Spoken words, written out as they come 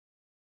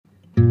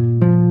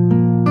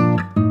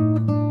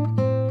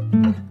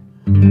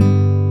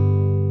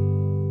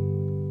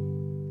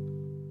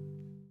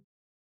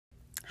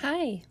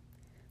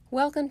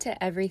Welcome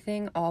to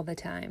Everything All the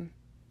Time.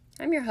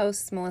 I'm your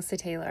host, Melissa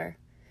Taylor,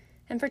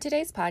 and for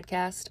today's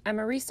podcast, I'm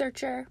a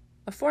researcher,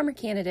 a former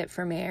candidate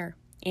for mayor,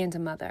 and a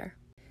mother.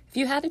 If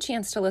you had a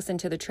chance to listen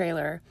to the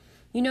trailer,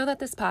 you know that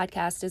this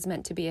podcast is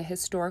meant to be a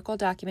historical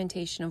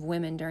documentation of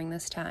women during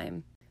this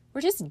time. We're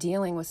just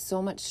dealing with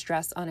so much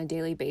stress on a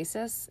daily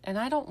basis, and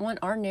I don't want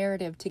our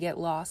narrative to get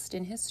lost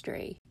in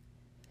history.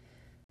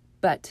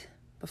 But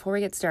before we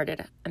get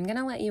started, I'm going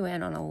to let you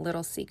in on a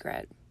little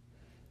secret.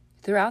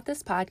 Throughout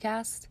this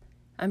podcast,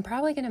 I'm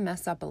probably going to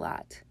mess up a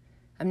lot.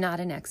 I'm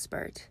not an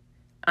expert.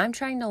 I'm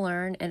trying to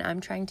learn and I'm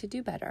trying to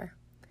do better.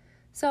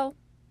 So,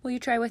 will you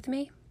try with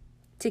me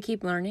to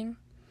keep learning?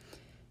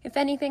 If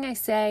anything I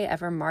say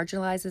ever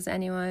marginalizes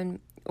anyone,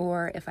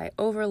 or if I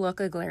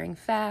overlook a glaring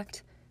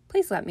fact,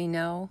 please let me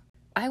know.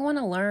 I want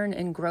to learn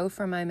and grow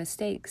from my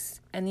mistakes,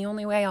 and the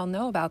only way I'll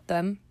know about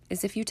them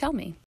is if you tell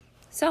me.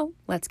 So,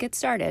 let's get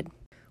started.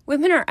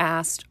 Women are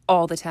asked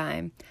all the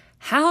time,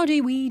 how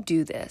do we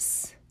do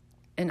this?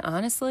 And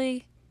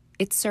honestly,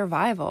 it's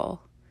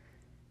survival.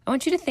 I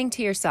want you to think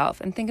to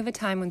yourself and think of a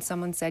time when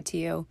someone said to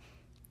you,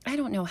 I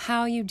don't know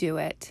how you do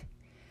it.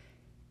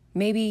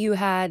 Maybe you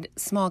had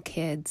small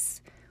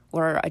kids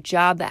or a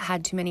job that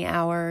had too many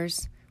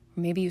hours.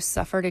 Or maybe you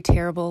suffered a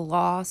terrible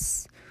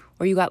loss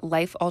or you got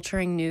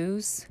life-altering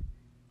news.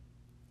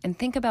 And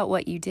think about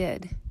what you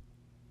did.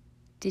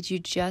 Did you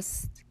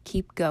just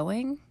keep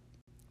going?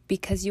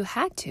 Because you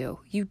had to.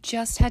 You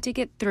just had to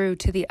get through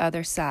to the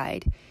other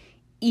side,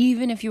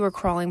 even if you were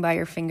crawling by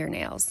your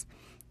fingernails.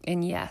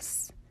 And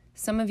yes,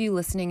 some of you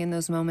listening in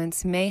those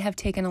moments may have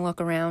taken a look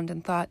around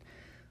and thought,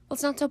 well,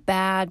 it's not so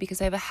bad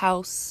because I have a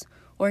house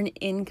or an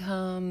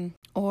income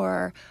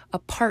or a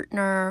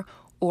partner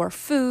or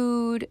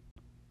food.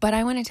 But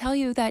I want to tell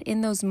you that in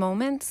those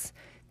moments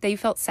that you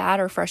felt sad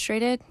or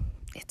frustrated,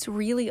 it's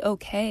really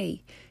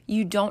okay.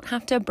 You don't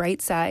have to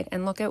bright side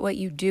and look at what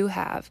you do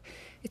have.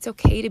 It's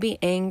okay to be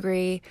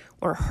angry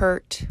or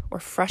hurt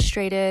or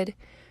frustrated.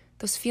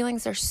 Those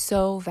feelings are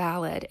so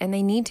valid and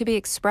they need to be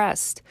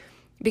expressed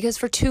because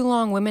for too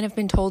long, women have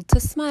been told to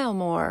smile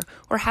more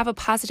or have a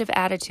positive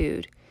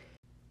attitude.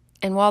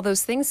 And while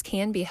those things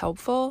can be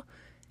helpful,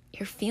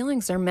 your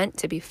feelings are meant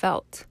to be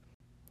felt.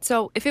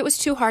 So if it was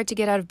too hard to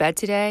get out of bed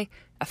today,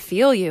 I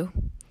feel you.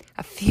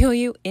 I feel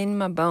you in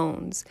my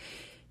bones.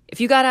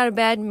 If you got out of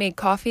bed, made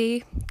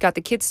coffee, got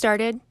the kids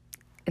started,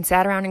 and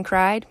sat around and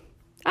cried,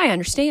 I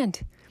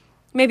understand.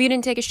 Maybe you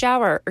didn't take a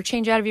shower or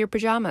change out of your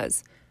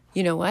pajamas.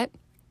 You know what?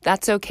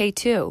 That's okay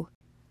too,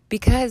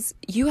 because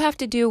you have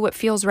to do what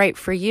feels right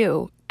for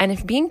you. And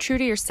if being true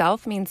to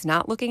yourself means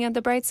not looking at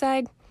the bright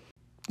side,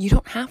 you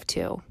don't have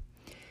to.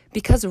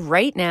 Because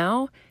right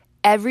now,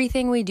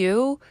 everything we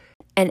do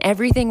and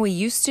everything we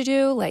used to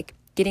do, like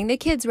getting the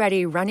kids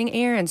ready, running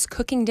errands,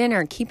 cooking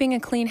dinner, keeping a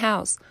clean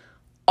house,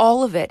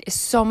 all of it is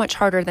so much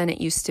harder than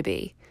it used to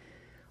be.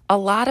 A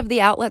lot of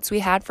the outlets we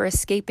had for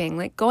escaping,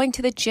 like going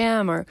to the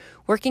gym or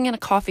working in a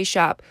coffee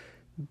shop,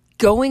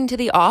 going to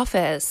the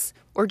office,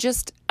 or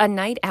just a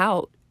night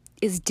out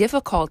is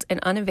difficult and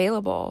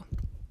unavailable.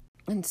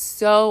 And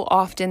so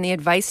often the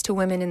advice to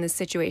women in this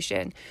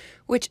situation,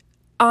 which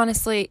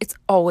honestly, it's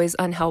always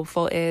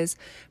unhelpful, is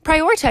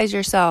prioritize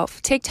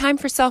yourself, take time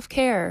for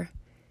self-care.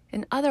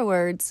 In other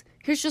words,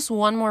 here's just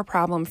one more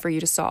problem for you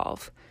to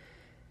solve.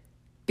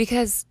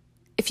 Because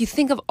if you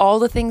think of all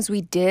the things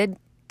we did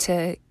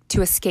to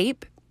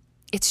escape,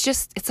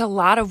 it's a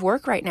lot of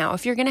work right now.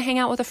 If you're going to hang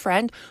out with a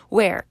friend,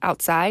 where?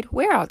 Outside?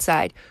 Where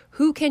outside?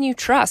 Who can you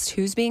trust?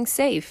 Who's being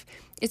safe?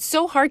 It's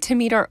so hard to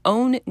meet our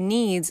own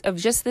needs of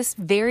just this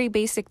very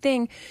basic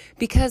thing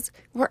because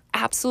we're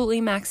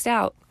absolutely maxed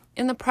out.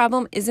 And the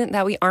problem isn't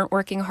that we aren't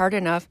working hard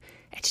enough.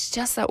 It's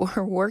just that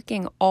we're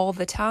working all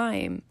the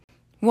time.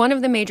 One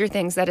of the major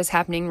things that is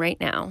happening right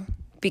now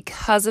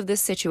because of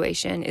this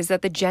situation is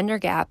that the gender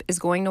gap is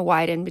going to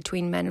widen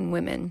between men and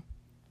women.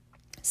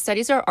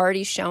 Studies are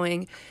already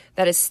showing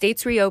that as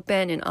states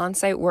reopen and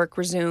on-site work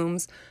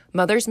resumes,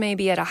 mothers may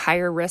be at a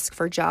higher risk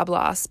for job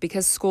loss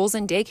because schools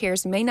and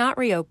daycares may not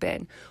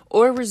reopen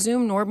or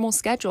resume normal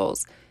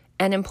schedules,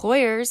 and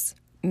employers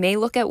may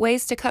look at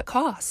ways to cut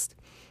costs.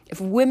 If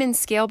women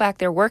scale back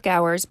their work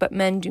hours but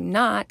men do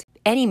not,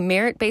 any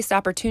merit-based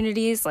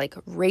opportunities like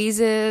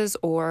raises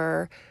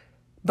or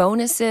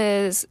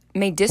bonuses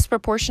may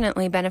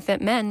disproportionately benefit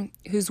men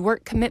whose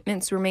work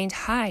commitments remained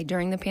high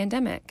during the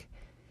pandemic.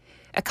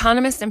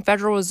 Economists and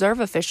Federal Reserve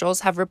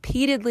officials have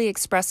repeatedly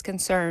expressed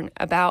concern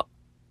about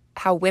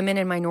how women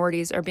and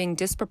minorities are being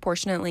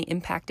disproportionately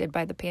impacted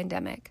by the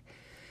pandemic.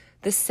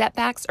 The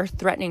setbacks are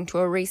threatening to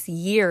erase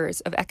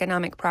years of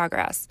economic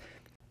progress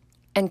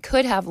and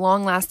could have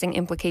long-lasting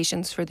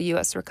implications for the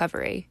U.S.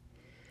 recovery.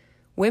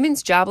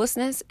 Women's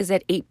joblessness is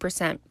at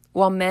 8%,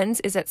 while men's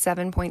is at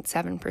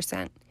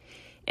 7.7%.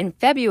 In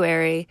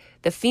February,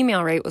 the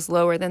female rate was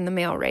lower than the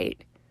male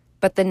rate.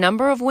 But the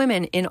number of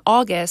women in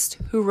August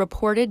who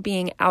reported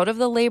being out of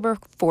the labor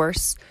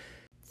force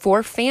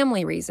for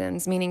family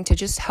reasons, meaning to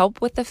just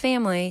help with the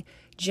family,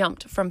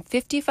 jumped from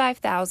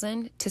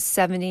 55,000 to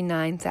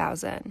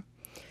 79,000.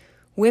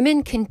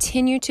 Women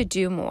continue to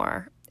do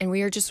more, and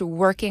we are just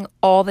working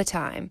all the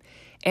time,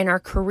 and our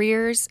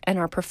careers and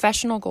our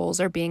professional goals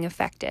are being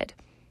affected,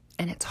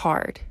 and it's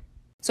hard.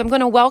 So I'm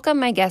going to welcome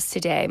my guest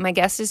today. My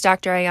guest is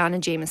Dr. Ayanna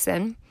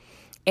Jamison,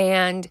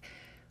 and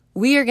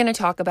we are going to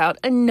talk about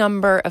a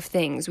number of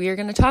things. We are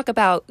going to talk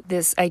about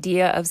this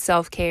idea of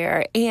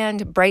self-care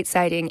and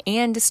bright-siding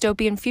and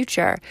dystopian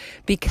future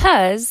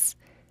because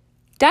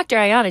Dr.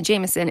 Ayanna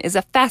Jamison is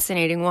a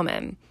fascinating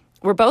woman.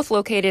 We're both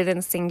located in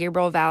the San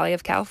Gabriel Valley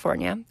of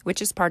California,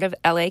 which is part of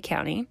LA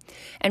County.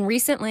 And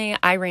recently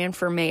I ran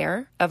for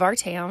mayor of our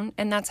town,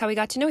 and that's how we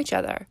got to know each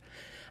other.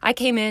 I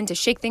came in to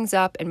shake things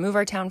up and move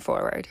our town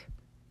forward.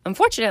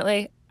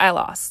 Unfortunately, I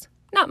lost.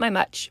 Not by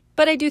much,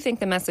 but I do think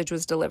the message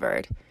was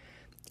delivered.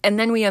 And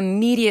then we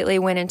immediately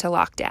went into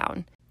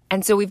lockdown.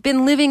 And so we've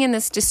been living in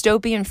this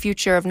dystopian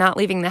future of not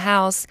leaving the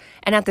house.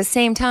 And at the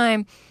same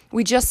time,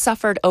 we just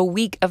suffered a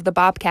week of the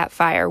Bobcat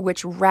fire,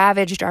 which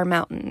ravaged our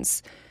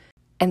mountains.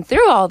 And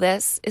through all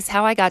this is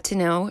how I got to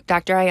know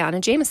Dr.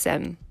 Ayanna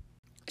Jamison.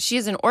 She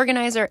is an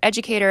organizer,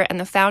 educator, and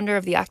the founder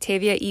of the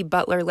Octavia E.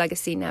 Butler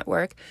Legacy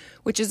Network,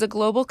 which is a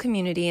global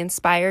community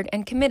inspired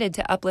and committed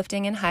to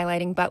uplifting and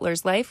highlighting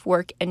Butler's life,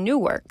 work, and new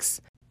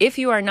works. If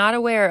you are not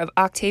aware of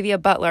Octavia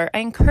Butler, I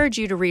encourage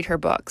you to read her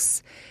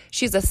books.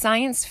 She's a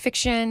science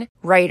fiction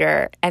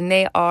writer, and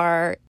they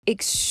are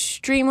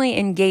extremely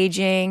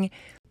engaging,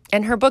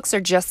 and her books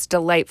are just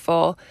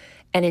delightful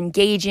and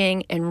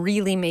engaging and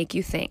really make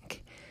you think.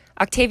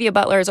 Octavia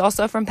Butler is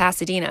also from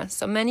Pasadena,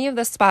 so many of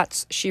the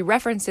spots she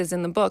references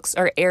in the books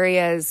are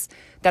areas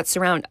that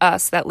surround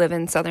us that live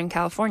in Southern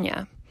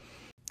California.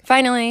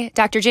 Finally,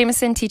 Dr.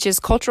 Jamison teaches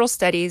cultural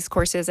studies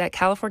courses at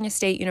California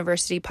State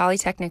University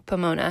Polytechnic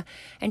Pomona,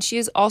 and she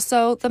is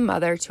also the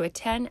mother to a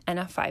 10 and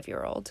a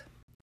 5-year-old.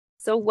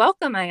 So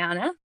welcome,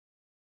 Ayanna.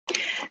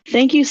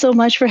 Thank you so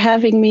much for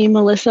having me,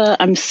 Melissa.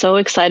 I'm so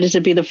excited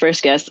to be the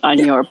first guest on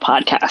your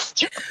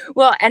podcast.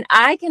 Well, and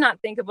I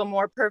cannot think of a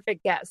more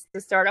perfect guest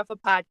to start off a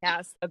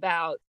podcast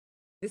about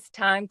this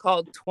time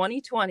called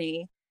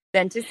 2020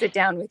 than to sit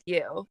down with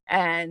you.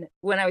 And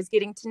when I was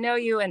getting to know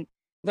you and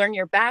learn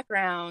your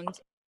background,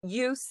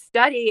 you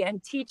study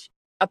and teach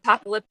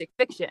apocalyptic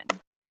fiction.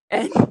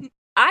 And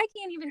I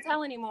can't even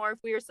tell anymore if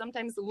we are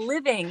sometimes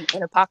living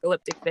in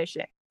apocalyptic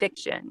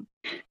fiction.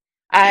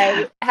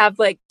 I have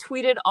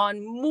tweeted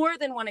on more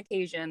than one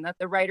occasion that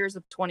the writers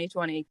of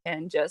 2020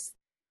 can just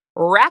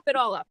wrap it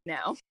all up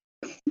now.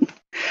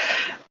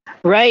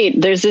 Right.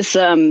 There's this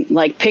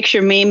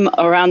picture meme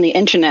around the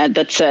internet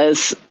that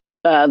says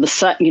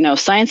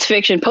science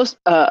fiction,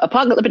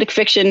 apocalyptic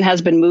fiction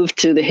has been moved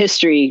to the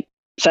history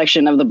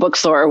section of the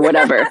bookstore or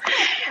whatever.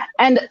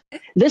 And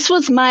this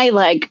was my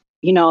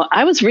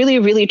I was really,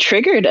 really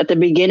triggered at the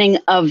beginning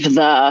of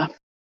the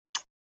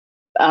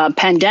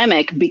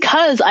pandemic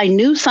because I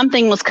knew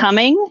something was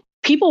coming.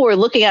 People were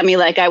looking at me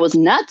like I was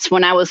nuts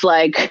when I was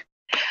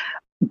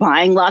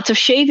buying lots of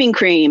shaving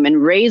cream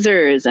and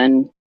razors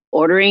and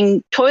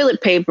ordering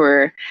toilet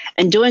paper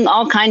and doing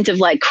all kinds of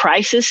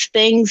crisis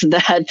things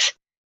that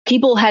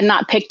people had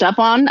not picked up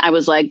on. I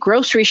was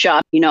grocery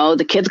shop,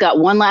 the kids got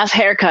one last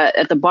haircut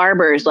at the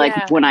barber's,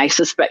 when I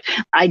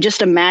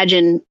just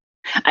imagine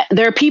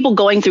there are people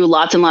going through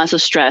lots and lots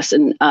of stress.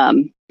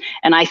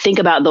 And I think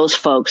about those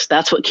folks.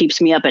 That's what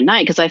keeps me up at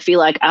night because I feel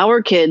like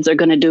our kids are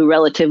going to do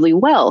relatively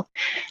well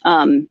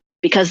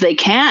because they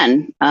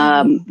can.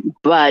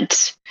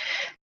 But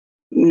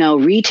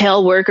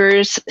retail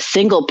workers,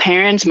 single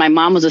parents, my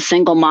mom was a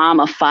single mom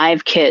of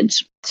 5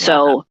 kids.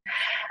 So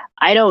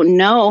I don't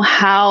know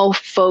how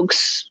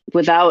folks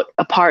without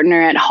a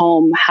partner at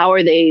home, how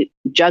are they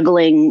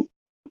juggling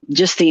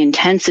just the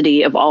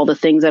intensity of all the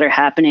things that are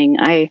happening.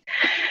 I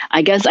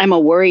guess I'm a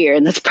worrier,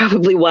 and that's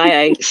probably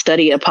why I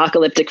study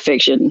apocalyptic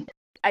fiction.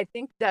 I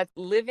think that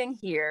living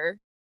here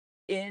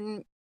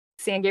in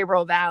San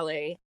Gabriel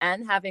Valley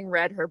and having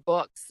read her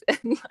books.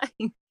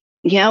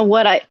 Yeah,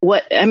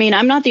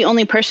 I'm not the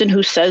only person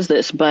who says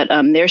this, but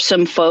there's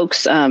some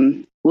folks,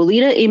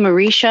 Walida E.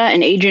 Marisha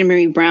and Adrienne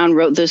Marie Brown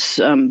wrote this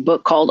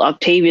book called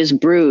Octavia's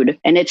Brood,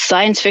 and it's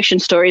science fiction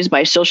stories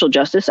by social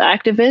justice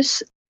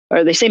activists.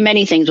 Or they say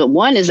many things, but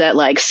one is that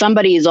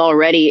somebody is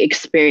already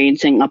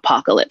experiencing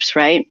apocalypse,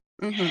 right?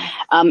 Mm-hmm.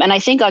 And I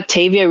think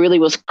Octavia really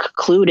was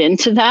clued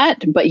into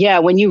that. But yeah,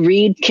 when you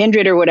read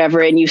Kindred or whatever,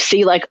 and you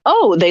see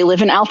they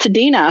live in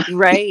Altadena,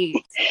 right?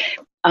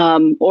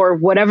 Or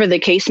whatever the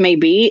case may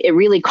be, it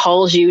really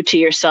calls you to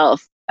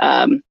yourself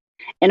in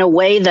a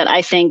way that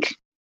I think,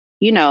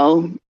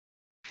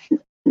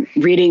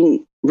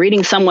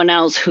 reading someone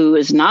else who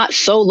is not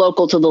so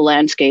local to the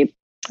landscape,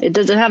 it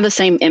doesn't have the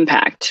same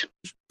impact.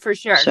 For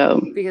sure,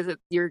 because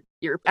you're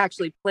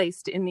actually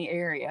placed in the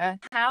area.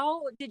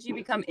 How did you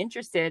become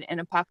interested in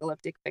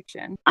apocalyptic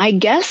fiction? I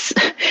guess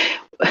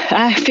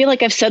I feel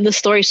like I've said this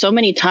story so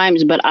many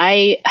times, but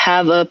I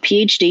have a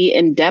PhD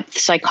in depth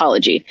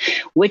psychology,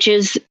 which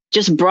is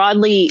just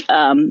broadly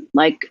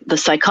like the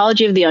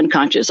psychology of the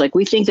unconscious. Like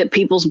we think that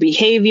people's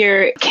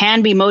behavior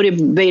can be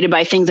motivated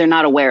by things they're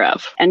not aware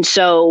of. And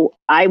so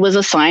I was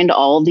assigned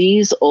all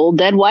these old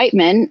dead white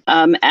men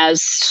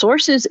as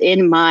sources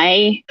in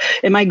my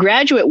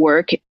graduate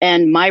work,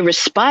 and my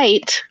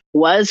respite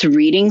was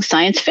reading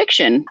science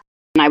fiction.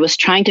 And I was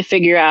trying to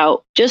figure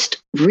out,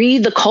 just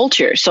read the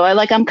culture. So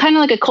I'm kind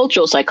of like a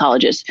cultural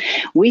psychologist.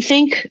 We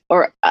think,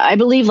 or I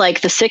believe,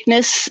 like the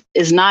sickness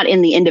is not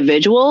in the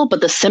individual,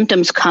 but the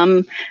symptoms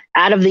come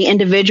out of the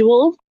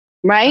individual,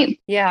 right?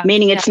 Yeah.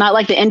 Meaning it's not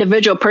like the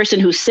individual person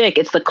who's sick,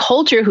 it's the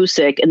culture who's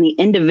sick, and the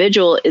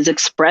individual is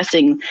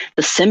expressing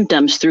the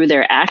symptoms through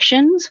their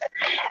actions.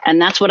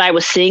 And that's what I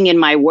was seeing in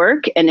my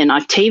work and in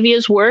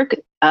Octavia's work.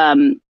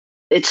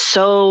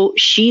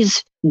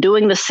 She's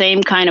doing the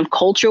same kind of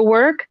culture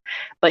work,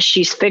 but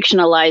she's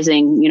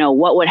fictionalizing,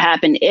 what would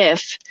happen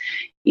if,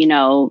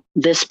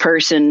 this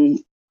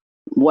person,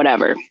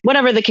 whatever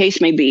the case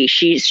may be,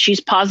 she's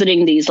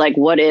positing these like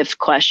what if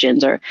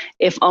questions, or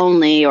if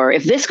only, or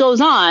if this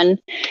goes on,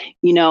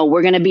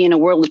 we're going to be in a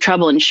world of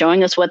trouble, and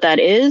showing us what that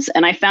is.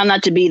 And I found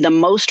that to be the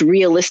most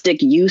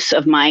realistic use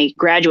of my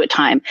graduate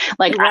time.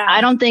 Like, wow. I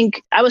don't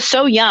think I was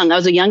so young. I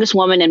was the youngest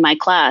woman in my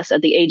class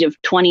at the age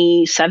of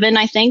 27,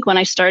 I think, when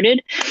I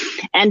started.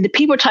 And the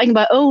people were talking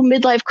about,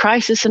 midlife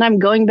crisis, and I'm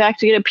going back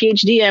to get a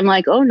PhD. I'm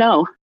like, oh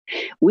no.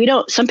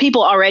 Some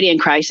people already in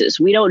crisis.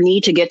 We don't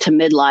need to get to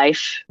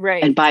midlife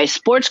and buy a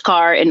sports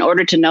car in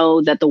order to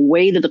know that the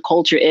way that the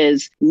culture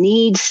is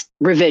needs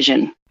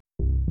revision.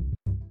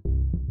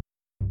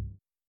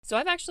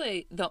 So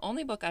the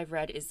only book I've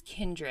read is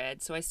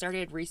Kindred. So I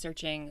started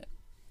researching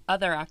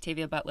other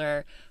Octavia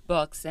Butler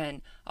books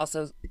and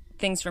also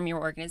things from your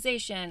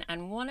organization.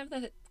 And one of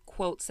the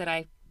quotes that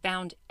I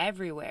found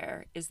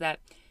everywhere is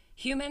that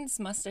humans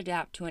must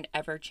adapt to an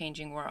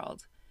ever-changing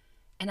world.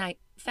 And I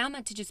found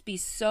that to just be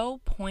so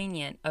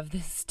poignant of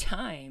this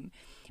time,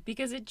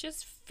 because it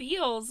just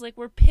feels like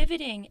we're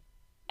pivoting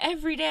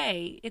every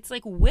day. It's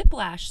like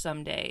whiplash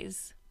some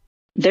days.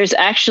 There's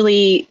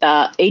actually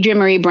Adrienne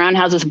Maree Brown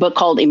has this book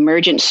called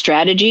Emergent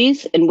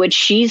Strategies, in which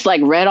she's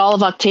like read all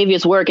of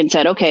Octavia's work and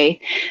said, okay,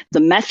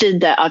 the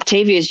method that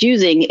Octavia is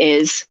using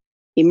is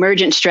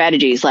emergent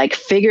strategies, like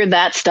figure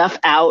that stuff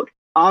out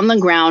on the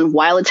ground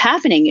while it's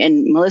happening.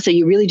 And Melissa,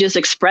 you really just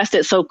expressed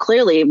it so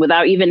clearly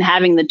without even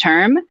having the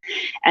term.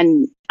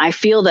 And I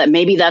feel that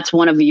maybe that's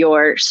one of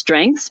your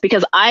strengths,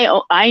 because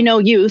I know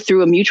you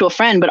through a mutual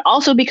friend, but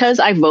also because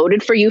I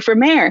voted for you for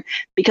mayor,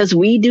 because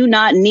we do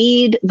not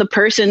need the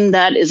person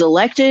that is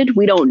elected.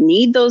 We don't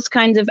need those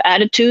kinds of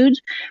attitudes.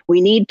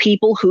 We need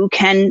people who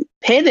can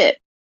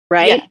pivot,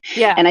 right?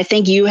 Yeah. And I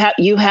think you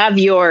have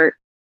your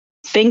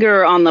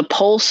finger on the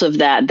pulse of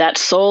that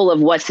soul of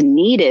what's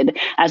needed,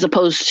 as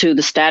opposed to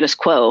the status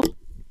quo.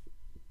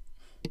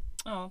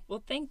 Oh,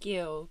 well, thank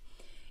you.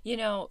 You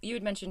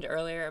had mentioned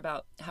earlier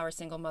about how our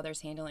single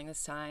mother's handling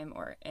this time,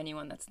 or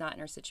anyone that's not in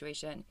her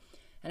situation.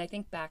 And I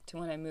think back to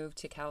when I moved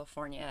to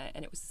California,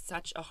 and it was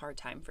such a hard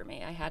time for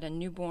me. I had a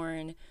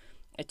newborn,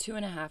 a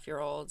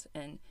 2.5-year-old,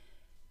 and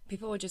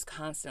people would just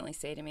constantly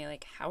say to me,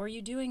 like, how are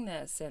you doing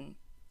this? And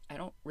I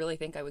don't really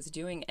think I was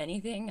doing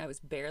anything. I was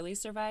barely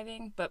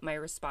surviving, but my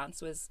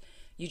response was,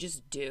 you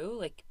just do.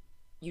 Like,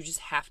 you just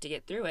have to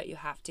get through it. You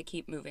have to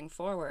keep moving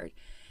forward.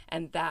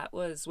 And that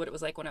was what it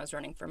was like when I was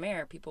running for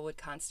mayor. People would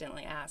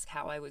constantly ask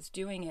how I was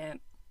doing it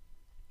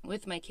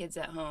with my kids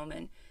at home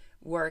and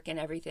work and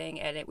everything.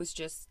 And it was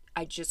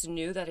I just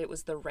knew that it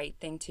was the right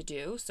thing to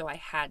do. So I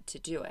had to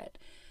do it.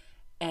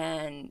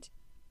 And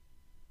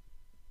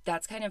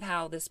that's kind of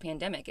how this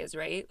pandemic is,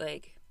 right?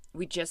 Like,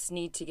 we just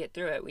need to get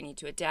through it. We need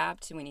to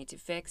adapt and we need to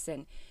fix.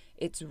 And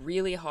it's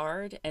really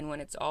hard. And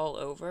when it's all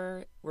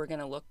over, we're going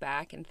to look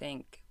back and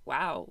think,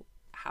 wow,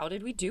 how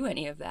did we do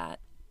any of that?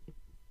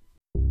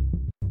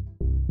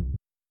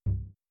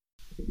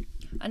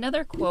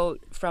 Another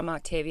quote from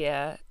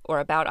Octavia, or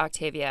about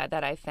Octavia,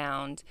 that I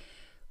found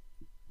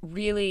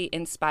really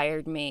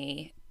inspired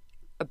me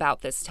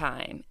about this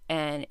time.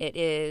 And it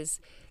is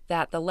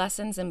that the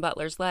lessons in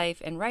Butler's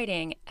life and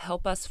writing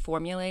help us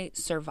formulate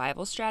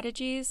survival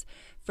strategies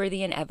for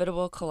the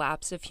inevitable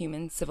collapse of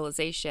human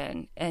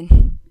civilization.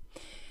 And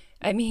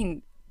I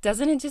mean,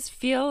 doesn't it just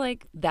feel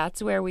like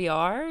that's where we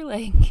are?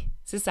 Like,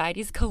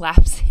 society's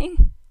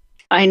collapsing?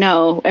 I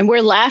know. And we're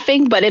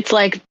laughing, but it's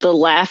like the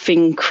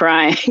laughing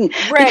crying.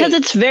 Right. Because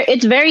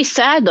it's very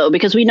sad, though,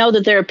 because we know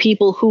that there are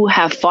people who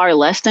have far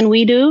less than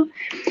we do.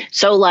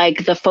 So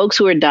like the folks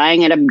who are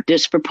dying at a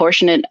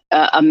disproportionate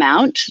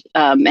amount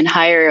and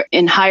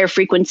higher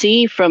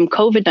frequency from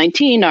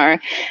COVID-19 are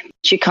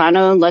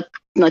Chicano,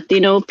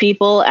 Latino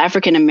people,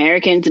 African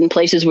Americans in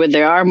places where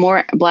there are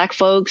more Black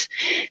folks.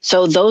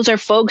 So those are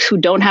folks who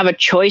don't have a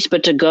choice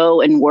but to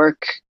go and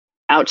work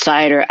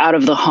outside or out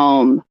of the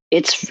home.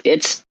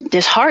 It's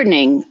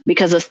disheartening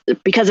because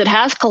it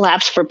has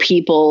collapsed for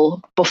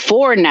people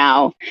before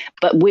now,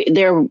 but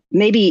there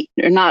maybe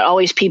are not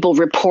always people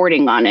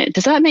reporting on it.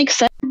 Does that make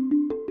sense?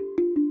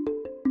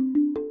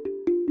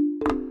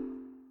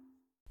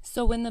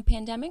 So when the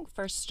pandemic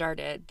first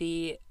started,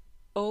 the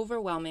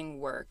overwhelming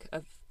work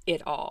of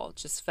it all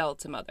just fell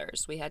to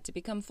mothers. We had to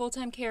become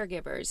full-time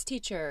caregivers,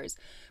 teachers,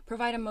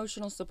 provide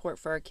emotional support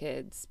for our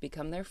kids,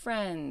 become their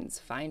friends,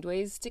 find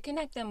ways to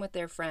connect them with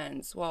their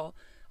friends, while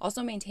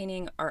also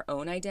maintaining our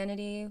own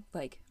identity,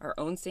 like our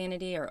own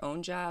sanity, our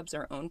own jobs,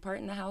 our own part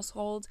in the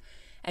household.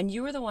 And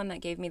you were the one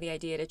that gave me the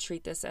idea to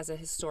treat this as a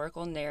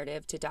historical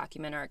narrative to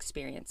document our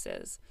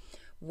experiences.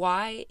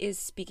 Why is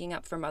speaking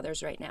up for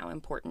mothers right now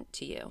important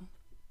to you?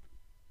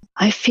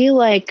 I feel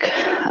like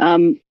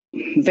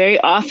very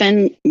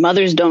often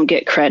mothers don't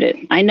get credit.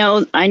 I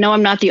know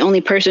I'm not the only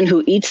person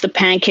who eats the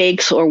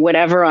pancakes or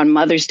whatever on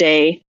Mother's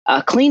Day,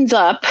 cleans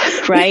up,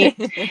 right?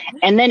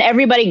 And then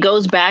everybody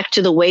goes back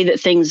to the way that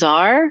things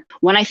are.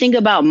 When I think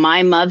about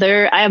my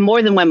mother, I have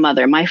more than one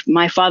mother.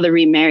 My father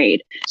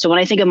remarried. So when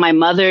I think of my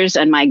mothers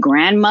and my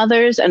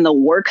grandmothers and the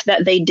work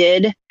that they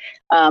did,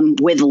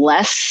 with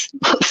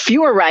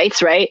fewer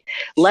rights, right?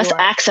 Less Sure.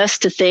 access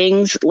to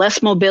things,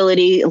 less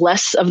mobility,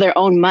 less of their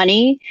own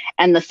money,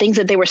 and the things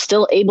that they were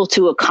still able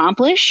to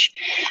accomplish.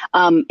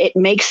 It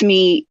makes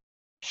me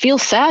feel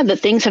sad that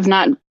things have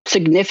not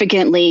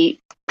significantly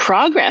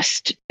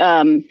progressed.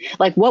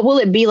 Like, what will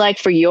it be like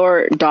for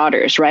your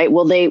daughters, right?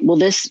 Will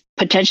this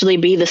potentially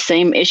be the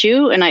same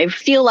issue? And I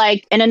feel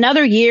like in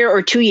another year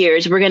or 2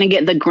 years, we're going to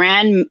get the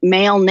grand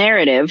male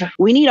narrative.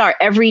 We need our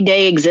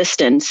everyday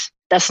existence.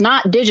 That's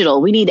not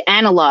digital. We need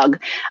analog.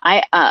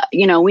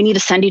 We need to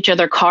send each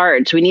other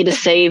cards. We need to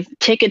save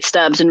ticket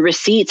stubs and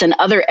receipts and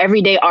other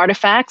everyday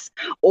artifacts,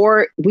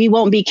 or we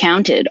won't be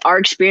counted. Our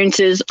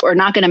experiences are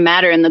not going to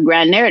matter in the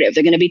grand narrative.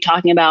 They're going to be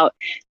talking about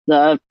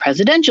the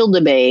presidential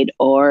debate,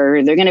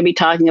 or they're going to be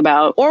talking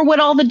about, or what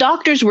all the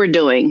doctors were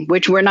doing,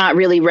 which were not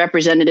really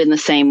represented in the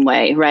same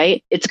way,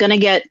 right?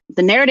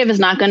 The narrative is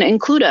not going to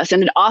include us,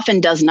 and it often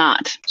does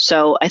not.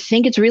 So I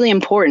think it's really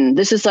important.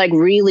 This is like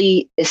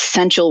really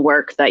essential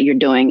work that you're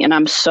doing, and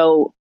I'm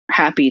so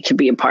happy to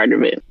be a part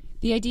of it.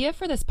 The idea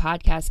for this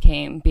podcast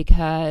came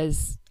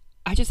because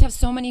I just have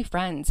so many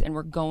friends and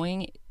we're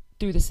going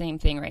through the same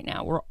thing right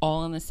now. We're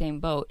all in the same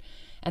boat.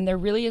 And there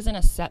really isn't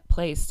a set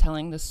place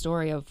telling the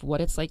story of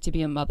what it's like to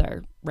be a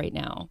mother right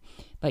now.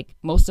 Like,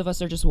 most of us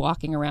are just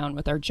walking around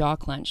with our jaw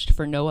clenched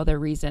for no other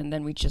reason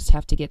than we just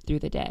have to get through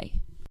the day.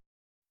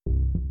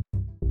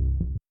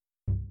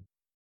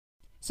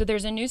 So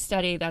there's a new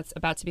study that's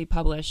about to be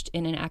published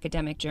in an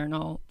academic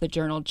journal, the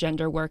journal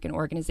Gender, Work, and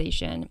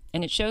Organization,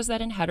 and it shows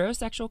that in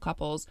heterosexual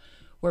couples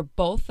where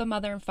both the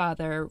mother and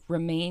father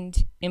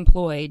remained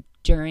employed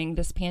during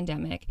this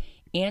pandemic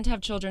and have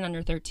children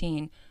under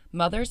 13,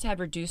 mothers had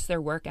reduced their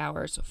work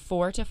hours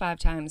 4 to 5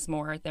 times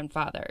more than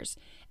fathers,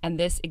 and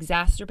this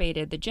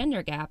exacerbated the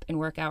gender gap in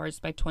work hours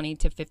by 20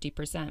 to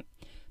 50%.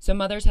 So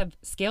mothers have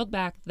scaled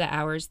back the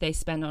hours they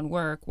spend on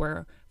work,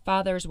 where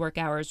fathers' work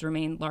hours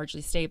remain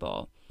largely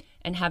stable.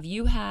 And have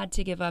you had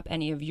to give up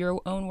any of your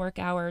own work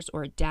hours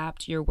or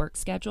adapt your work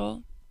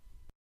schedule?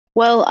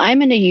 Well,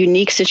 I'm in a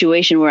unique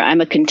situation where I'm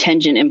a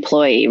contingent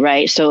employee,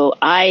 right? So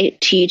I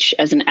teach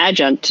as an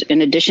adjunct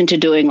in addition to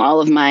doing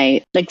all of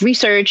my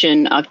research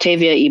and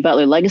Octavia E.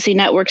 Butler Legacy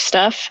Network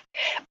stuff.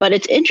 But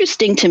it's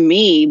interesting to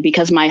me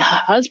because my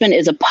husband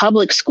is a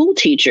public school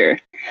teacher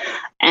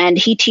and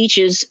he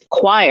teaches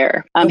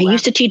choir. He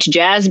used to teach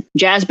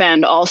jazz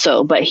band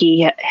also, but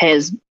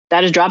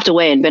that has dropped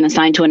away and been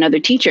assigned to another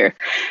teacher.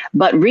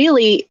 But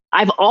really,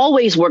 I've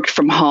always worked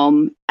from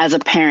home as a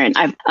parent.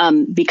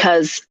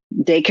 Because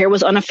daycare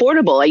was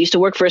unaffordable. I used to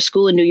work for a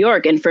school in New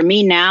York. And for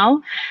me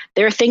now,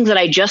 there are things that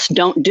I just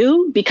don't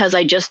do because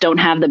I just don't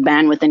have the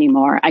bandwidth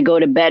anymore. I go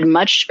to bed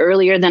much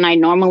earlier than I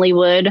normally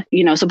would.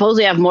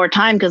 Supposedly I have more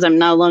time because I'm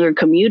no longer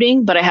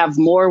commuting, but I have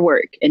more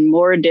work and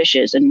more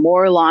dishes and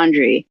more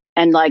laundry.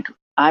 And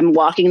I'm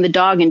walking the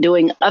dog and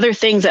doing other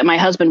things that my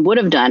husband would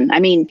have done. I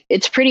mean,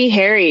 it's pretty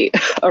hairy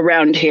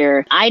around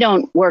here. I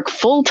don't work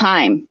full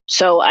time.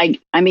 So I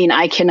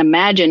can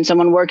imagine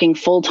someone working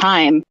full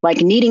time,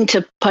 needing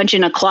to punch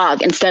in a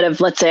clock instead of,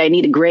 let's say I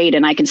need a grade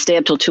and I can stay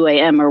up till 2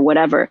 a.m. or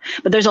whatever.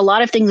 But there's a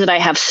lot of things that I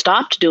have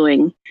stopped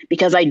doing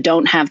because I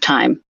don't have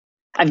time.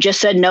 I've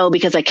just said no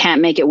because I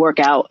can't make it work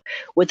out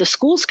with the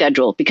school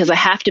schedule because I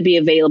have to be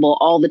available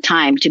all the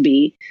time to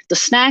be the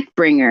snack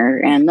bringer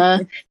and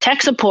the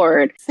tech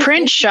support,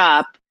 print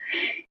shop.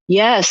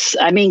 Yes,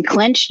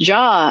 clenched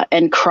jaw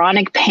and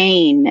chronic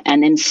pain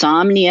and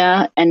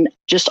insomnia and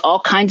just all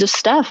kinds of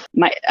stuff.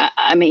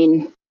 I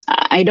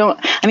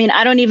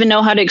don't even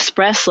know how to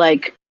express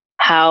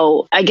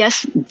how I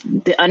guess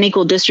the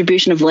unequal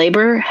distribution of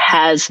labor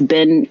has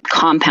been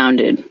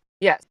compounded.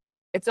 Yes.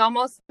 It's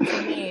almost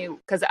to me,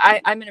 because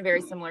I'm in a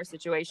very similar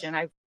situation.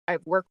 I've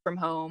worked from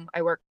home.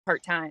 I work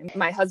part-time.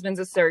 My husband's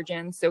a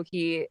surgeon, so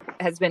he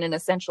has been an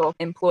essential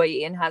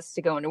employee and has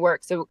to go into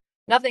work. So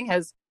nothing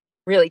has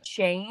really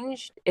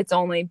changed. It's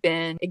only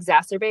been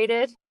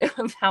exacerbated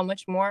of how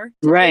much more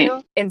to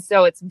do. And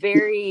so it's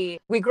we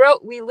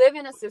live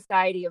in a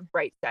society of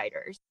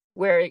bright-siders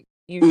where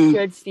You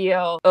should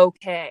feel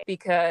okay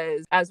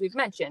because, as we've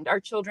mentioned, our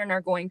children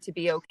are going to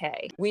be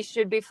okay. We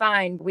should be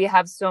fine. We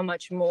have so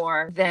much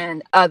more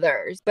than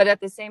others. But at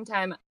the same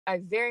time,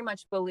 I very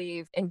much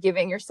believe in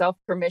giving yourself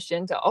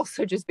permission to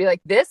also just be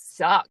like, this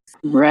sucks.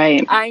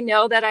 Right. I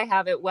know that I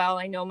have it well.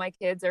 I know my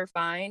kids are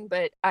fine,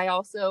 but I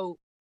also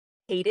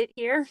hate it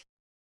here.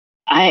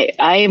 I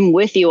am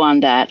with you on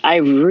that.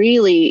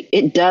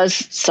 It does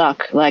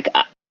suck. Like,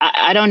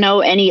 I don't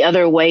know any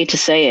other way to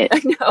say it.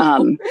 I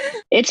know.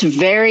 It's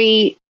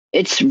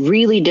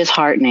really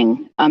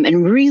disheartening,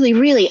 and really,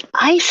 really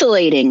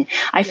isolating.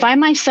 I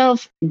find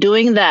myself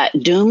doing that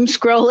doom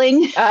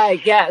scrolling.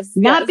 Yes.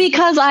 Not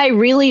because I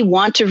really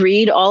want to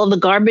read all of the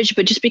garbage,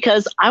 but just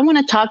because I want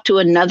to talk to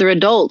another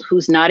adult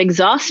who's not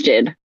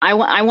exhausted. I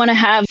want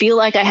to feel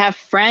like I have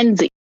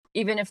friends.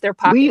 Even if they're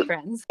pocket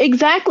friends.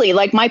 Exactly.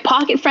 Like my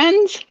pocket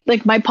friends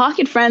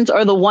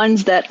are the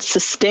ones that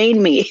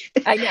sustain me.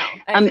 I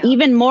know.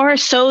 Even more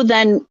so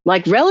than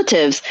like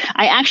relatives.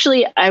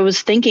 I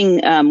was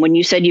thinking when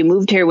you said you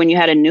moved here when you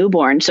had a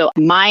newborn. So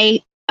my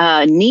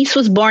niece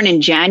was born in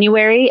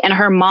January and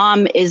her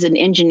mom is an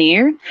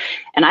engineer.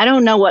 And I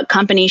don't know what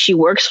company she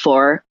works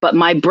for, but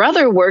my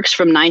brother works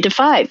from 9 to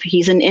 5.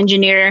 He's an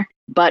engineer.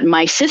 But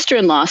my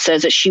sister-in-law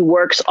says that she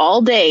works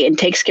all day and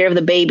takes care of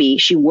the baby.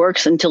 She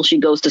works until she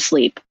goes to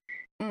sleep.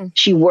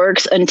 She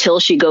works until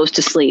she goes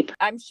to sleep.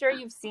 I'm sure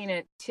you've seen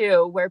it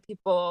too, where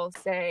people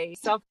say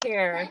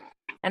self-care.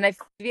 And I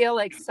feel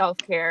like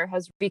self-care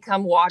has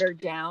become watered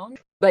down.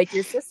 Like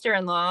your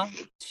sister-in-law,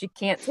 she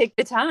can't take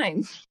the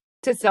time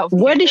to self-care.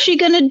 What is she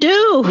going to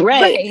do?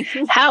 Right.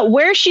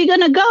 Where's she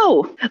going to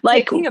go?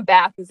 Like taking a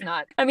bath is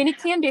not, it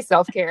can be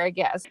self-care, I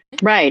guess.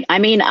 Right.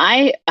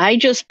 I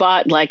just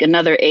bought like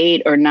another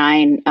 8 or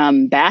 9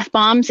 bath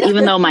bombs,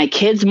 even though my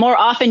kids more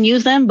often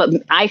use them, but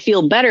I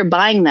feel better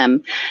buying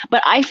them.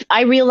 But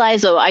I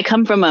realize, though, I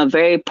come from a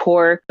very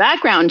poor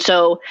background.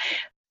 So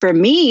for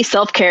me,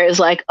 self-care is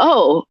like,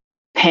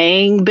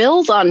 paying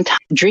bills on time,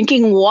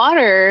 drinking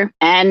water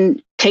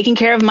and taking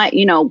care of my,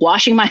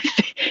 washing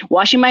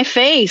my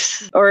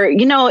face, or,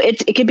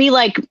 it could be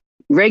like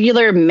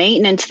regular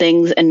maintenance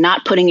things and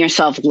not putting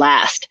yourself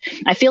last.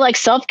 I feel like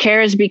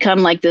self-care has become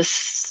like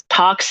this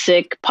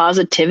toxic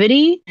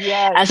positivity,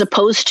 as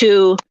opposed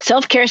to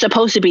self-care is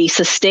supposed to be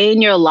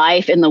sustain your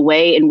life in the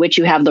way in which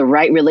you have the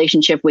right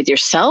relationship with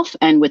yourself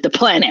and with the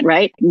planet,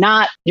 right?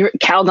 Not your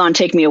Calgon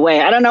take me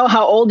away. I don't know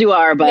how old you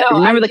are, but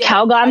remember the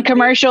Calgon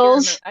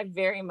commercials? I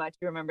very much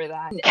remember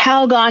that.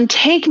 Calgon,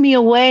 take me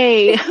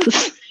away.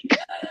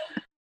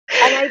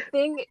 And I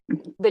think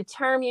the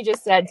term you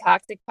just said,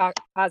 toxic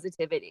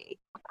positivity,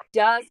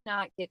 does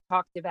not get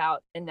talked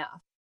about enough.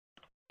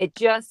 It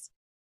just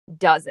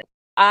doesn't.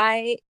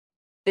 The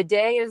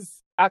day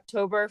is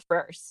October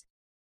 1st.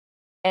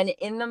 And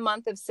in the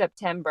month of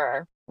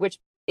September, which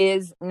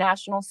is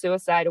National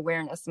Suicide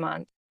Awareness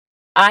Month,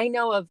 I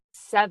know of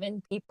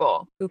 7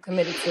 people who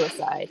committed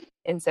suicide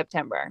in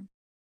September.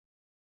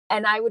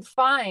 And I would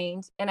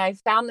find, and I've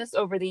found this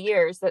over the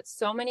years, that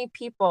so many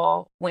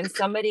people, when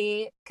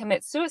somebody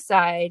commits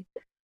suicide,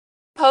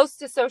 post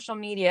to social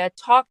media,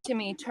 talk to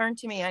me, turn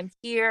to me, I'm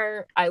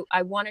here,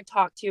 I want to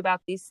talk to you about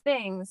these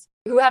things,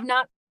 who have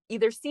not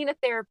either seen a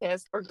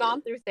therapist or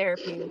gone through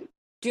therapy,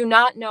 do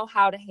not know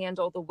how to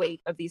handle the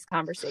weight of these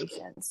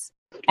conversations.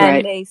 Right.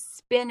 And they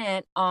spin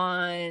it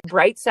on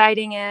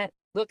bright-siding it,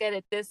 look at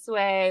it this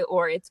way,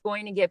 or it's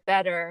going to get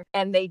better,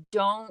 and they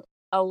don't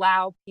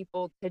allow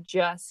people to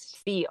just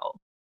feel.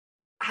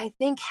 I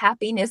think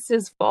happiness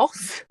is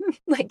false.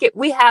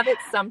 We have it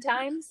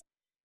sometimes,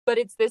 but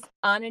it's this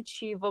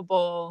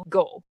unachievable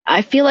goal.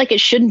 I feel like it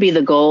shouldn't be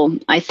the goal.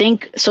 I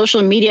think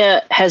social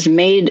media has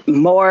made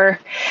more,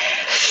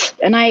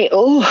 and I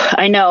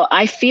know.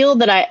 I feel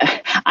that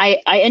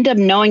I end up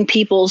knowing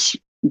people's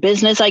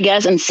business, I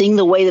guess, and seeing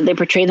the way that they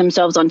portray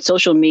themselves on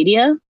social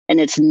media. And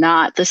it's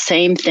not the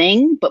same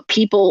thing, but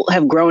people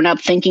have grown up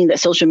thinking that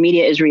social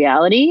media is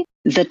reality.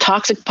 The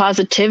toxic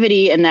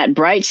positivity and that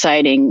bright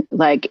siding,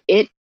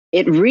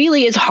 it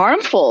really is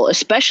harmful,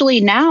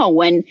 especially now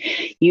when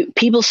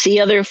people see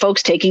other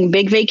folks taking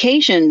big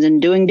vacations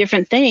and doing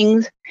different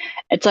things.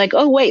 It's like,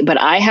 oh, wait, but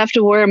I have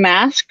to wear a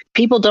mask.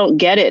 People don't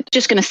get it.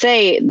 Just going to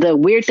say the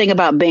weird thing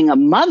about being a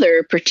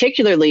mother,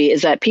 particularly,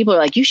 is that people are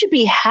like, you should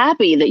be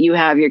happy that you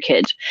have your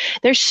kids.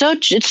 It's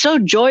so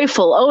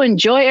joyful. Oh,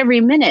 enjoy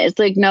every minute. It's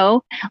like,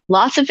 no,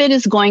 lots of it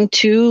is going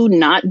to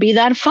not be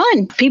that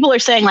fun. People are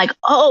saying like,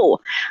 oh,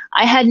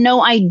 I had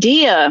no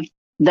idea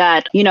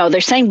that,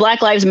 they're saying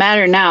Black Lives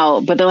Matter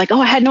now, but they're like,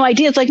 oh, I had no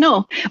idea. It's like,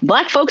 no,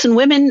 Black folks and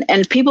women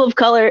and people of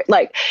color,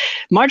 like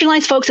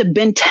marginalized folks have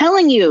been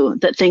telling you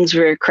that things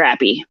were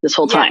crappy this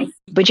whole time,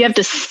 but you have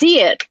to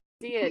see it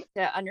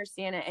to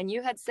understand it. And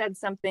you had said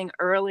something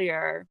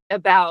earlier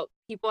about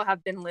people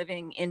have been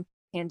living in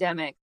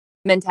pandemic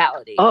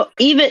mentality. Oh,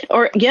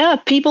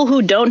 people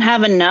who don't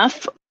have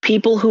enough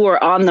people who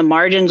are on the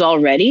margins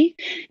already.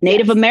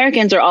 Native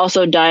Americans are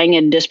also dying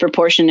at a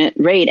disproportionate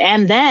rate.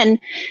 And then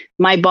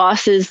my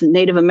boss is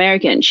Native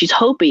American. She's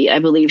Hopi, I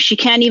believe. She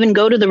can't even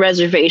go to the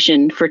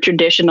reservation for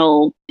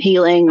traditional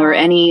healing or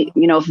any,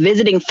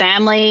 visiting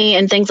family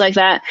and things like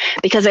that,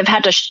 because they've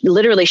had to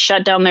literally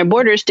shut down their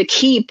borders to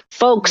keep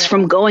folks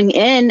from going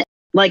in.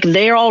 Like,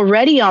 they're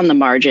already on the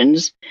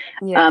margins.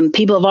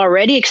 People have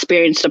already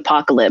experienced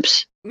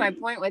apocalypse. My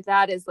point with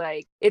that is,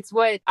 like, it's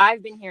what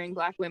I've been hearing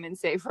Black women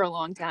say for a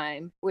long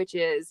time, which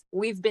is,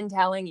 we've been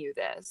telling you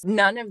this.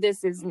 None of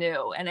this is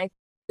new. And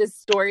the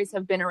stories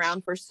have been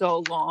around for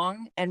so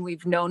long, and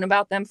we've known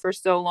about them for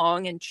so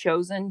long and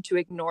chosen to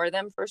ignore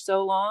them for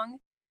so long.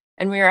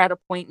 And we are at a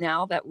point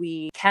now that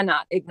we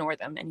cannot ignore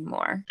them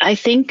anymore. I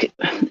think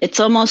it's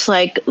almost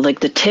like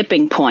the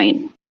tipping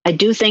point. I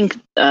do think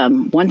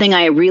one thing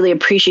I really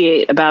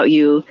appreciate about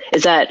you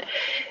is that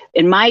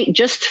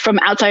just from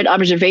outside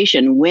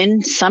observation,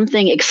 when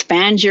something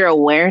expands your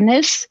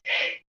awareness,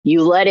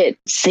 you let it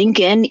sink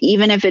in,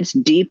 even if it's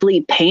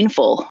deeply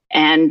painful.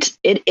 And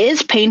it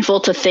is painful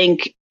to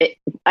think.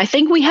 I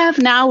think we have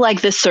now like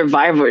this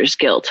survivor's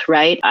guilt,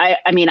 right?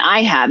 I mean,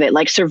 I have it,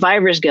 like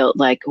survivor's guilt,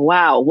 like,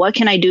 wow, what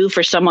can I do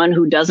for someone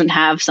who doesn't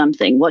have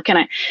something?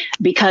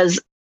 Because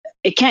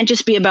it can't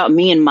just be about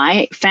me and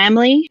my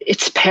family.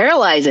 It's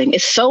paralyzing.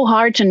 It's so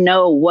hard to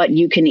know what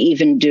you can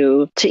even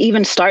do to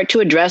even start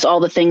to address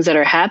all the things that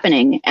are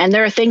happening. And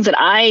there are things that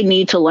I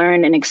need to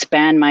learn and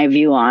expand my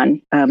view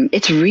on.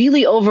 It's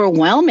really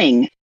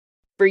overwhelming.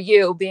 For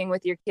you, being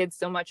with your kids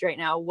so much right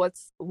now,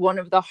 what's one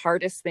of the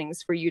hardest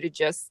things for you to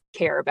just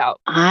care about?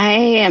 I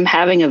am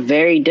having a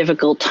very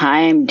difficult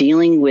time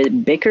dealing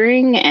with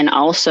bickering. And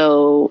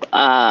also,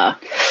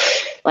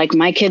 like,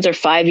 my kids are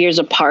 5 years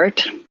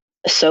apart.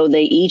 So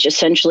they each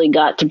essentially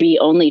got to be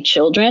only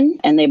children,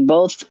 and they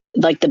both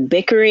like the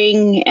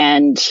bickering.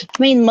 And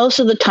I mean, most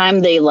of the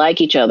time they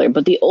like each other,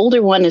 but the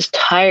older one is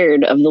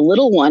tired of the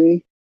little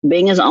one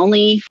being his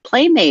only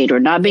playmate or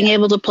not being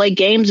able to play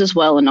games as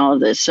well and all of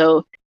this.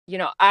 So,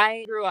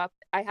 I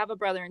have a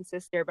brother and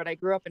sister, but I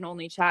grew up an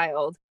only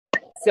child.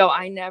 So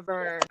I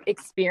never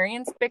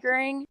experienced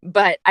bickering,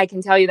 but I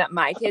can tell you that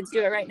my kids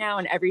do it right now.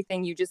 And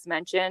everything you just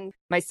mentioned,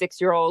 my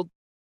 6-year-old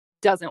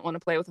doesn't want to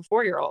play with a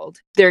 4-year-old.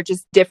 They're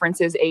just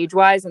differences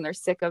age-wise, and they're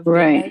sick of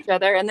being at each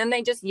other. And then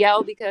they just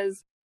yell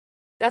because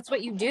that's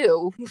what you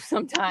do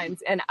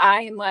sometimes. And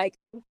I am like,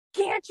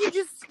 can't you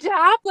just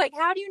stop? Like,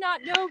 how do you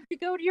not know to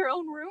go to your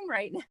own room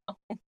right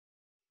now?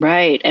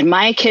 Right. And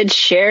my kids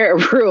share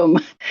a room.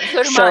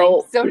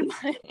 So do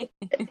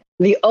mine.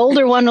 The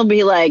older one will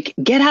be like,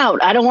 get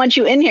out. I don't want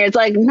you in here. It's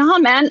like, no,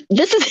 man,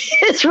 this is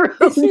his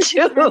room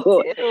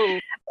too.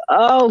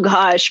 Oh,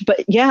 gosh.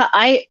 But yeah,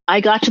 I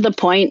got to the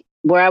point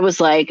where I was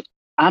like,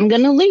 I'm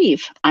going to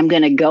leave. I'm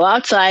going to go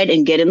outside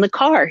and get in the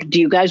car. Do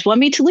you guys want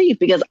me to leave?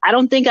 Because I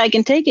don't think I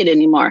can take it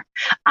anymore.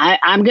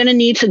 I'm going to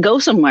need to go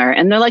somewhere.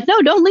 And they're like,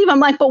 no, don't leave. I'm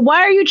like, but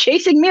why are you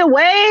chasing me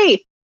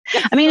away?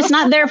 I mean, it's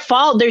not their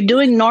fault. They're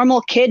doing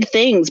normal kid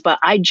things, but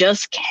I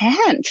just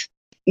can't.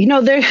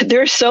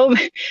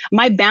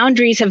 My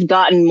boundaries have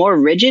gotten more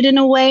rigid in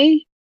a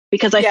way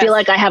because I feel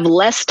like I have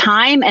less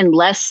time and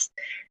less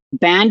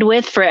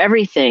bandwidth for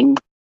everything.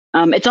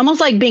 It's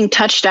almost like being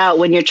touched out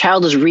when your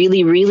child is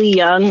really, really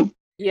young.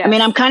 Yes. I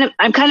mean, I'm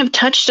kind of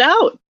touched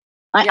out.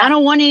 I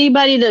don't want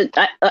anybody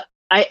to.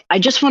 I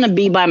just want to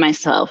be by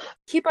myself.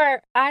 Keep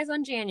our eyes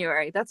on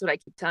January. That's what I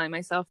keep telling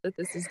myself, that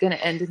this is going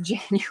to end in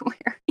January.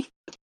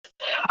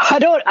 I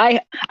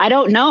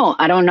don't know.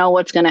 I don't know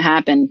what's going to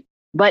happen,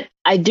 but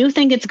I do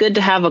think it's good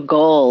to have a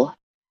goal.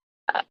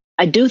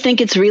 I do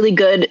think it's really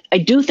good. I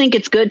do think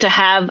it's good to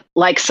have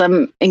like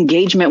some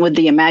engagement with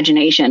the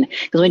imagination,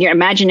 because when your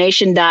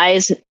imagination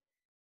dies,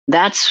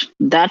 that's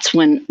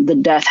when the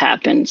death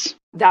happens.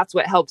 That's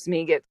what helps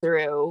me get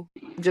through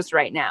just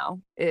right now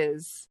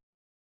is,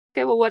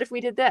 okay, well, what if we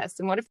did this?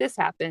 And what if this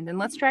happened? And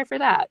let's try for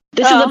that.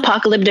 This is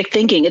apocalyptic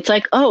thinking. It's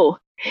like, oh,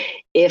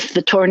 if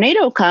the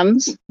tornado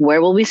comes,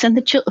 where will we send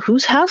the children?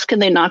 Whose house can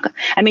they knock on?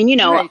 I mean,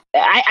 right.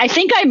 I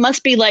think I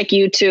must be like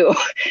you too.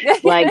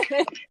 Like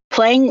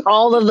playing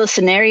all of the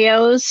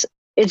scenarios,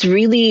 it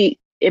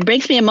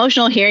makes me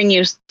emotional hearing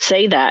you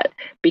say that,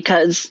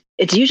 because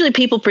it's usually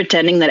people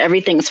pretending that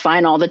everything's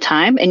fine all the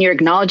time, and you're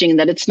acknowledging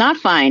that it's not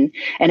fine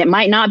and it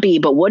might not be.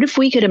 But what if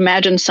we could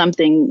imagine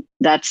something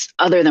that's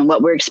other than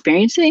what we're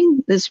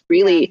experiencing? This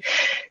really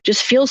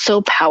just feels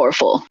so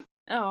powerful.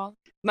 Oh,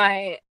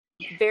 my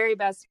very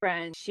best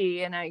friend,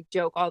 she and I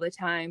joke all the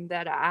time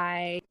that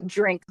I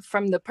drink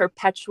from the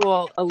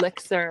perpetual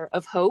elixir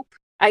of hope.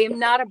 I am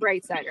not a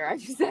bright sider.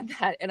 I've said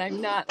that. And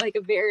I'm not like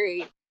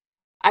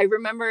I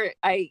remember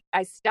I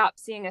stopped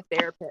seeing a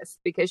therapist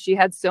because she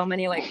had so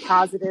many like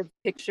positive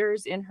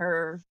pictures in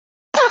her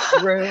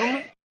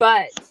room.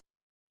 But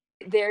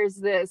there's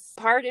this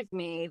part of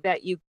me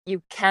that you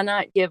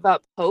cannot give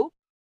up hope.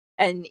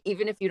 And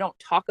even if you don't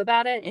talk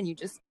about it and you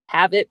just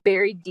have it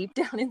buried deep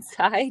down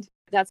inside,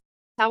 that's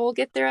how we'll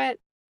get through it.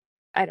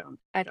 I don't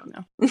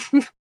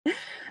know.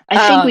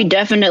 I think we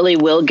definitely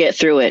will get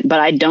through it, but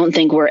I don't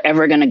think we're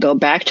ever going to go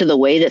back to the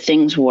way that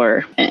things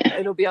were.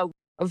 It'll be a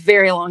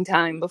very long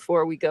time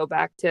before we go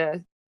back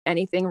to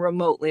anything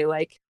remotely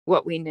like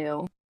what we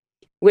knew,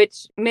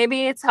 which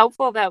maybe it's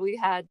helpful that we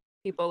had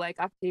people like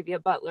Octavia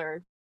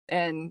Butler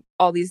and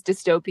all these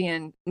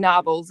dystopian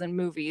novels and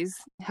movies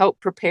help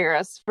prepare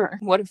us for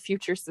what a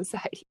future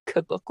society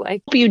could look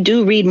like. You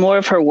do read more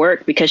of her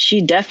work, because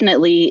she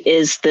definitely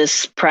is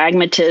this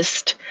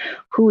pragmatist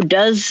who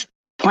does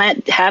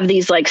have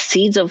these like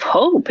seeds of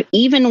hope,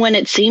 even when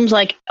it seems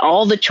like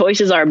all the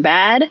choices are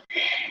bad.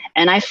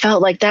 And I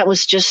felt like that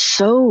was just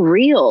so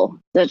real.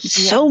 That's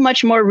so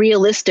much more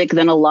realistic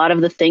than a lot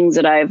of the things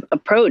that I've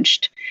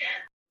approached.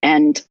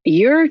 And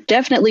you're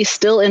definitely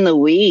still in the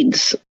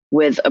weeds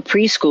with a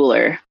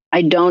preschooler.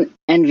 I don't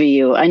envy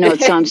you. I know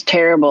it sounds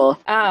terrible.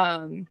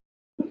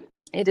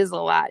 It is a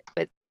lot,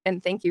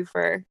 and thank you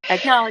for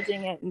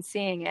acknowledging it and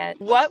seeing it.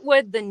 What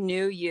would the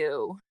new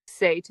you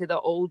say to the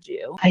old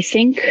you? I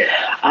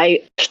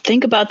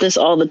think about this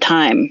all the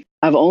time.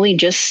 I've only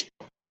just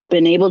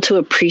been able to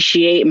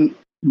appreciate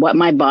what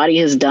my body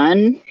has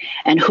done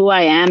and who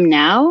I am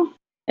now,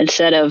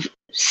 instead of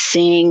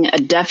seeing a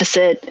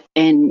deficit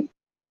in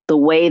the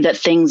way that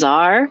things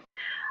are.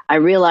 I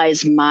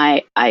realize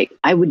I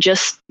would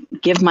just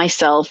give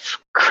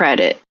myself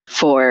credit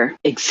for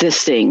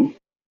existing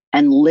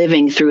and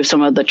living through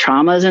some of the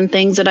traumas and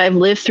things that I've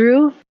lived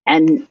through.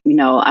 And,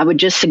 I would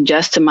just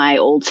suggest to my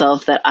old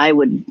self that I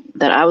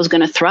was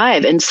going to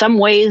thrive. In some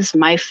ways,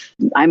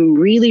 I'm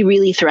really,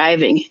 really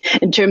thriving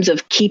in terms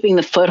of keeping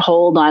the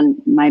foothold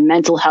on my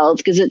mental health,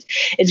 because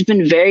it's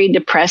been very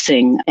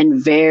depressing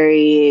and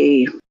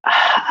very,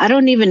 I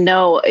don't even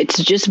know.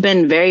 It's just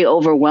been very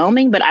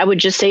overwhelming. But I would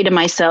just say to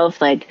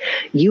myself, like,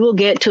 you will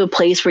get to a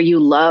place where you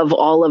love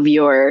all of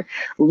your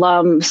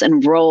lumps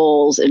and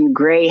rolls and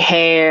gray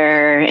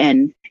hair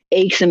and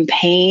aches and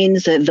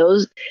pains,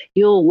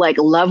 you'll like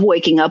love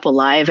waking up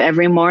alive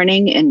every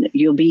morning, and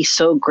you'll be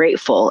so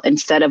grateful,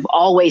 instead of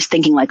always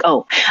thinking like,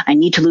 oh, I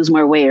need to lose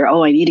more weight, or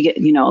oh, I need to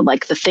get,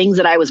 like the things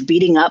that I was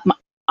beating up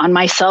on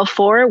myself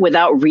for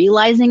without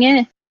realizing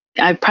it.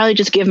 I probably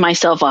just give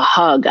myself a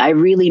hug. I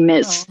really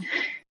miss,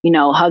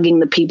 hugging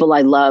the people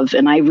I love.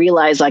 And I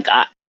realize like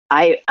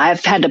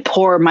I've had to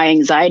pour my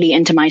anxiety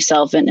into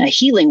myself in a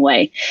healing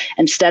way,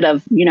 instead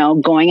of,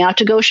 going out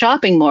to go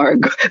shopping more,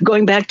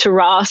 going back to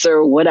Ross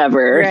or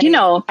whatever,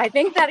 Right. I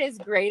think that is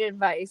great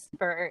advice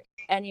for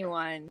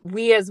anyone.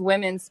 We as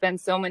women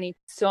spend so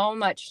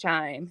much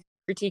time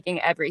critiquing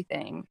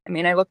everything. I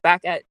mean, I look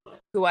back at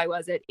who I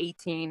was at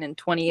 18 and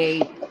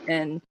 28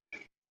 and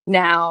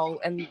now,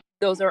 and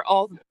those are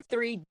all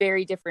three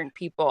very different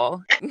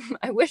people.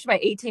 I wish my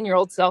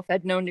 18-year-old self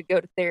had known to go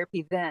to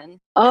therapy then.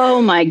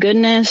 Oh my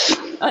goodness.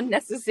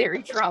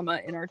 Unnecessary trauma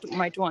in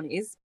my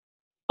 20s.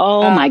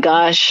 Oh my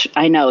gosh.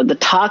 I know. The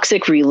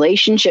toxic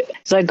relationship.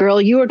 It's like,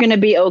 girl, you are going to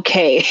be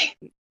okay.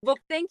 Well,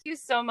 thank you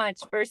so much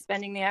for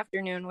spending the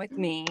afternoon with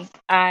me.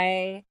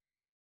 I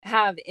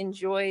have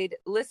enjoyed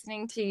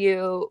listening to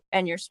you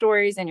and your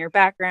stories and your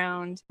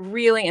background.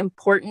 Really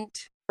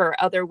important for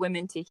other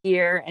women to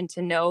hear and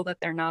to know that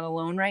they're not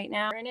alone right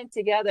now. We're in it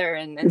together.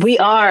 And we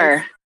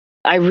are.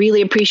 I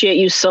really appreciate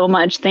you so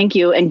much. Thank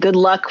you. And good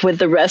luck with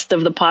the rest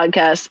of the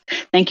podcast.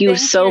 Thank you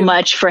so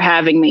much for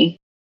having me.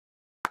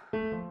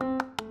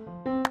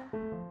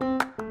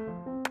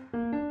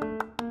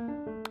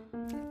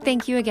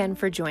 Thank you again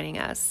for joining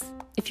us.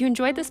 If you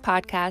enjoyed this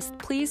podcast,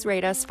 please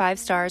rate us 5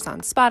 stars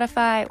on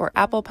Spotify or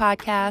Apple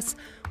Podcasts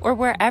or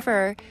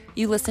wherever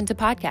you listen to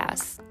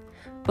podcasts.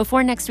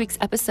 Before next week's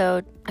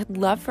episode, I'd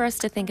love for us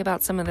to think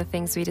about some of the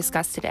things we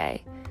discussed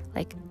today.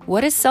 Like,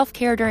 what is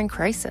self-care during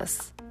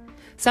crisis?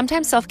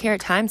 Sometimes self-care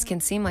at times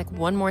can seem like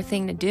one more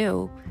thing to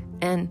do.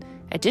 And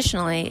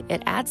additionally,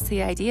 it adds to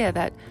the idea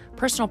that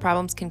personal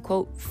problems can,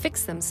 quote,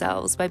 fix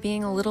themselves by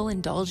being a little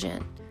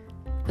indulgent.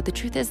 But the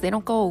truth is, they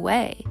don't go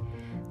away.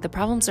 The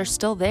problems are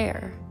still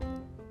there.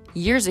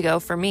 Years ago,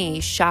 for me,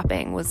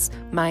 shopping was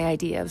my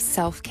idea of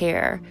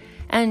self-care.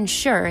 And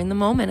sure, in the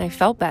moment, I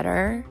felt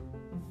better.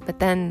 But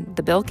then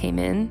the bill came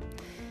in.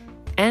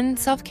 And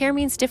self-care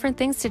means different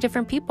things to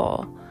different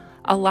people.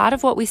 A lot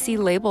of what we see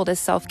labeled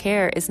as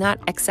self-care is not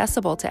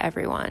accessible to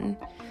everyone.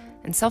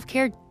 And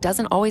self-care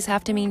doesn't always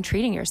have to mean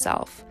treating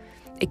yourself.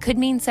 It could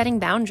mean setting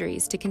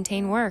boundaries to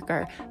contain work,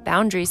 or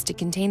boundaries to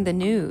contain the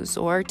news,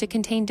 or to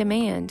contain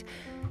demand.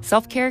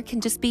 Self-care can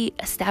just be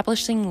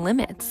establishing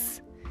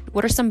limits.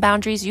 What are some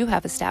boundaries you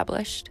have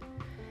established?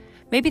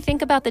 Maybe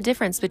think about the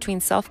difference between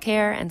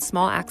self-care and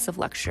small acts of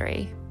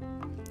luxury.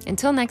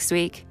 Until next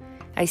week,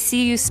 I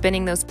see you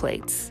spinning those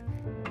plates.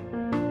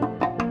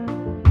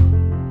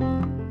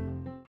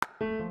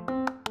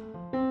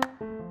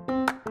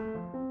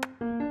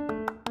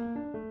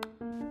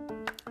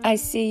 I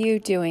see you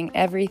doing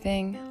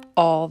everything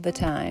all the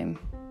time.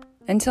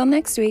 Until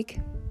next week.